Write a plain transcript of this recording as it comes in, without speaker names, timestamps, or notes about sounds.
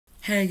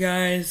Hey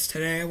guys,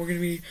 today we're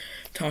gonna be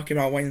talking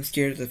about why I'm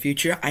scared of the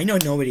future. I know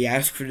nobody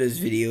asked for this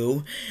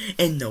video,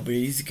 and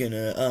nobody's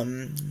gonna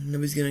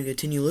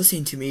continue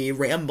listening to me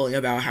rambling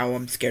about how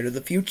I'm scared of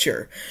the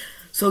future.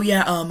 So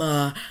yeah, I'm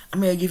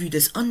gonna give you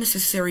this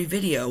unnecessary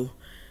video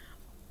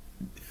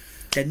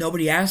that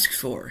nobody asked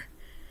for.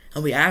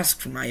 Nobody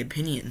asked for my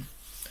opinion.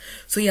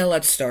 So yeah,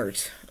 let's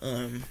start.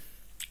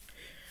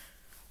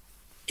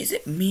 Is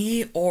it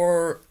me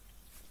or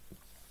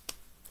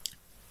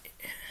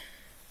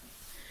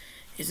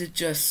is it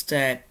just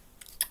that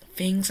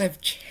things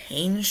have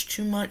changed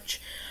too much?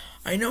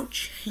 I know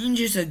change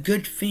is a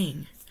good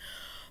thing,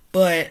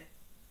 but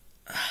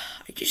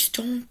I just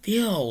don't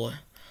feel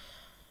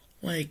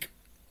like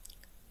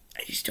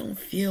I just don't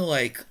feel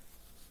like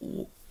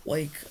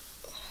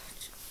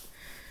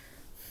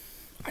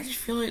I just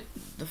feel like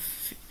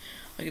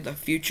the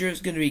future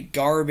is gonna be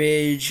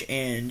garbage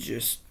and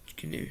just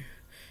gonna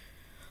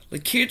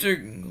kids are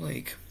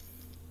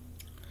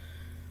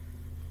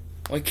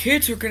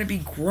kids are gonna be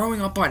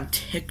growing up on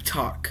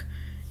TikTok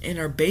and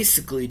are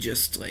basically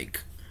just they're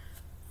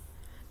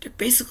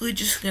basically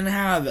just gonna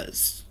have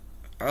us.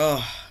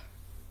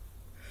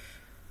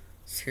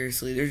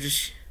 Seriously, they're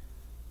just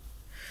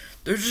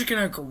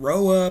gonna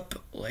grow up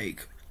they're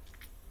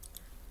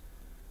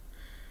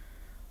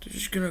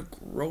just gonna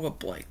grow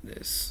up like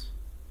this.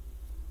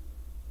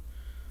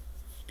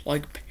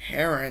 Like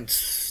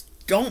parents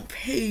don't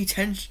pay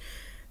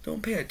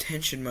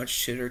attention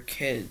much to their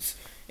kids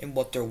and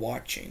what they're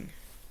watching.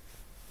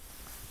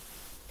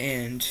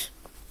 And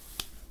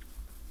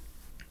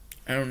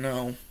I don't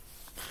know.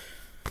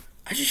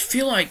 I just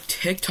feel like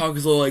TikTok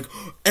is like,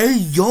 hey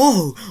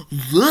yo,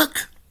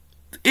 look,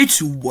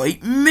 it's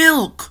white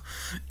milk.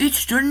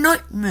 It's the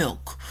nut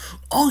milk.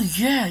 Oh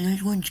yeah,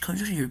 that one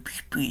comes out of your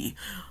pee-pee.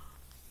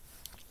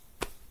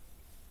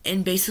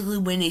 And basically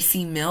when they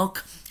see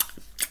milk,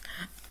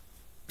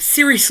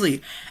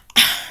 seriously,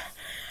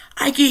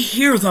 I can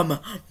hear them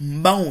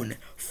moan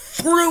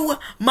through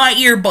my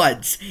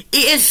earbuds.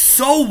 It is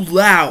so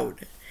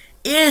loud.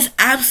 It is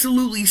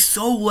absolutely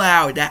so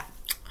loud that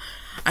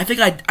I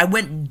think I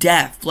went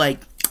deaf, I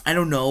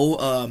don't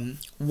know,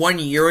 1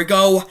 year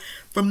ago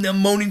from them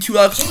moaning too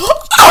loud.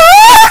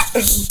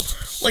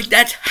 Like,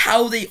 that's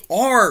how they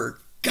are.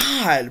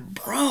 God,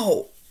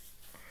 bro.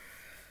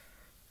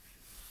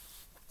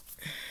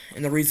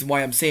 And the reason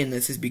why I'm saying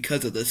this is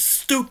because of the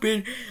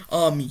stupid,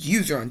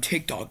 user on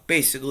TikTok,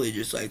 basically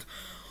just like,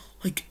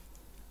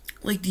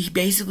 he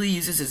basically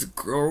uses his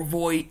girl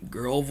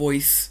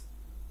voice,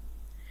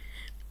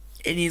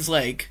 and he's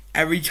like,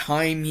 every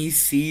time he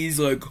sees,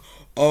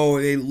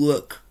 oh, they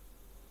look,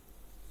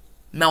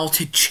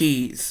 melted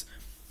cheese,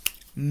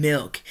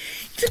 milk,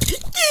 Daddy,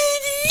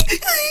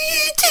 oh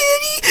yeah,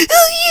 Daddy,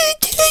 oh yeah,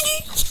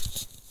 Daddy.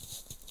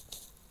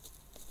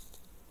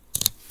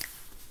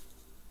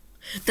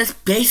 That's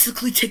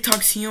basically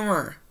TikTok's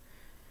humor.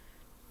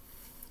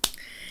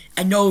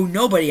 I know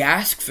nobody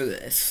asked for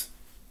this,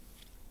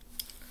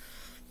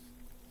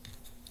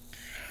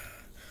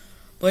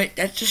 but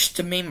that's just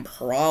the main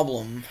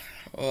problem.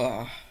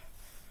 Ugh.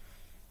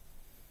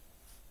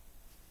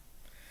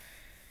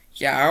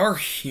 Yeah, our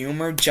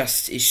humor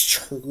just is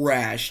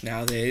trash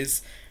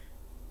nowadays.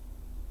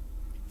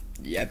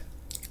 Yep.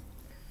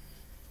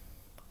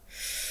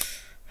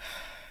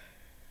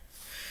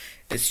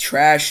 It's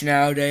trash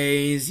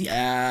nowadays.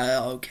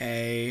 Yeah,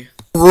 okay.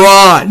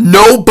 Bruh,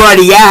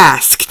 nobody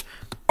asked.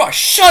 Bruh,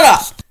 shut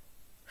up!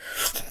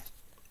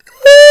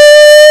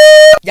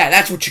 Yeah,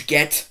 that's what you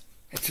get.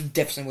 That's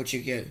definitely what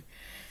you get.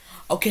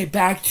 Okay,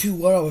 back to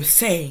what I was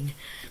saying.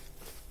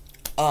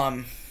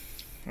 I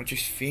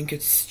just think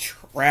it's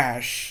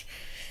trash.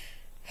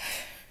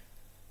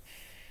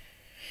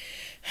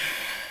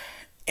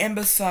 And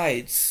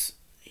besides,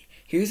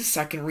 here's the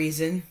second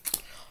reason.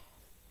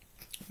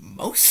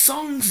 Most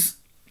songs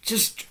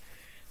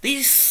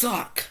they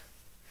suck.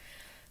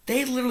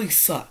 They literally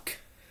suck.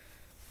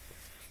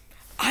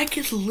 I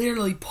could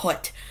literally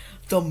put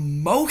the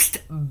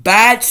most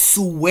bad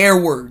swear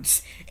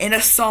words in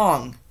a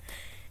song,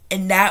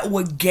 and that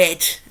would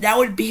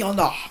be on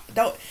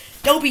that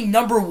would be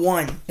number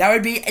one. That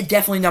would be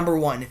definitely number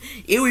one.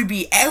 It would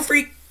be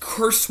every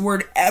curse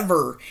word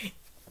ever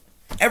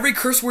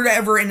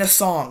in a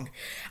song.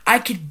 I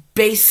could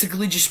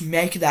basically just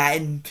make that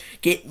and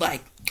get I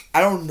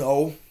don't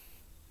know.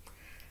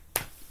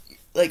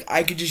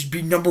 I could just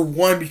be number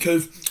one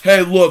because,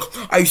 hey, look,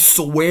 I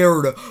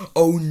sweared.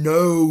 Oh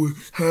no,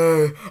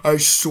 hey, I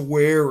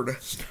sweared.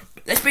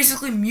 That's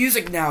basically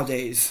music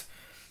nowadays.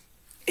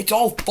 It's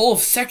all full of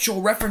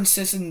sexual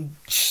references and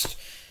just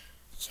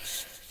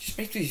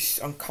makes me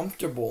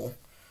uncomfortable.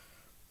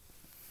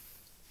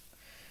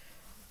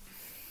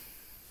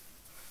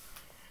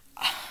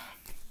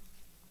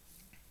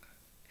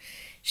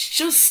 It's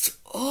just,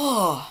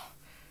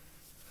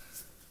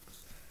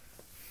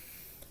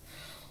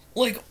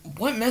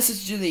 what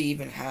message do they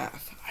even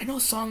have? I know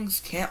songs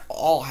can't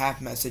all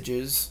have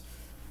messages.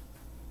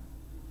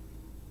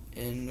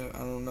 And, I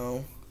don't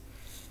know.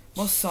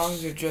 Most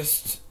songs are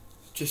just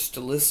to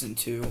listen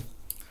to.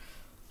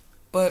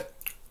 But,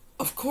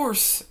 of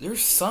course,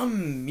 there's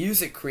some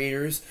music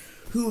creators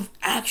who've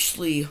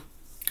actually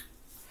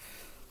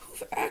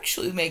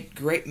made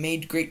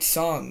great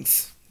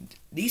songs.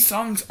 These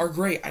songs are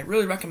great. I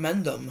really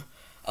recommend them.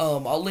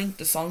 I'll link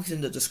the songs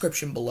in the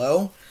description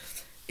below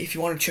if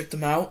you want to check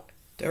them out.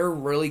 They're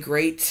really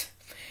great.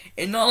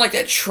 And not like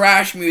that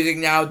trash music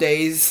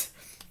nowadays.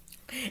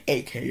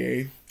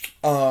 AKA,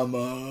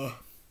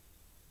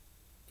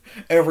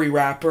 every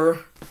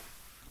rapper.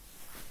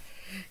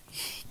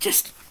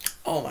 Just,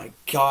 oh my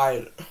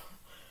god.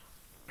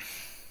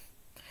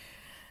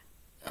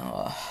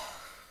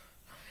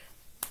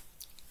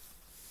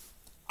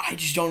 I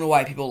just don't know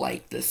why people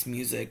like this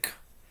music.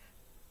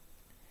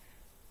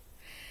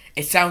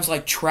 It sounds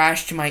like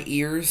trash to my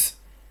ears.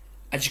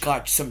 I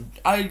got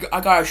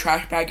a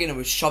trash bag and it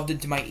was shoved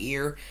into my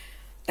ear.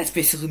 That's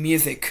basically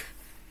music.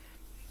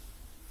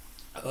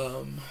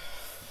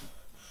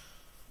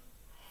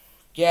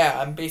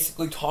 Yeah, I'm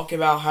basically talking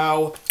about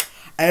how,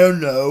 I don't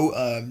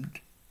know,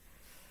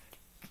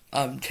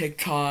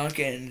 TikTok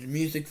and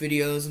music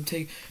videos and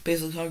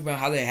basically talking about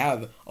how they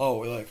have,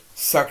 like,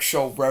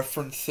 sexual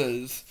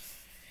references.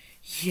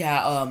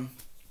 Yeah,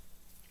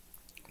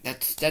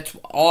 that's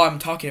all I'm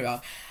talking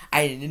about.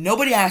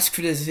 Nobody asked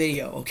for this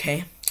video,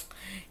 okay?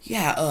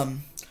 Yeah,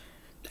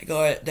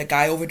 that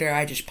guy over there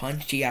I just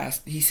punched,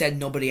 he said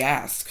nobody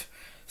asked.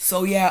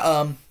 So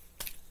yeah,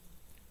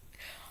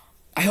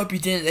 I hope you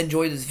did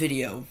enjoy this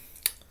video.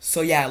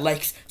 So yeah,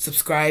 like,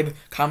 subscribe,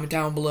 comment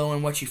down below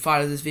on what you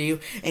thought of this video,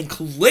 and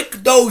click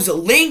those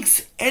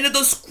links in the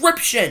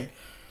description.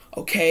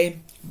 Okay,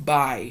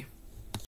 bye.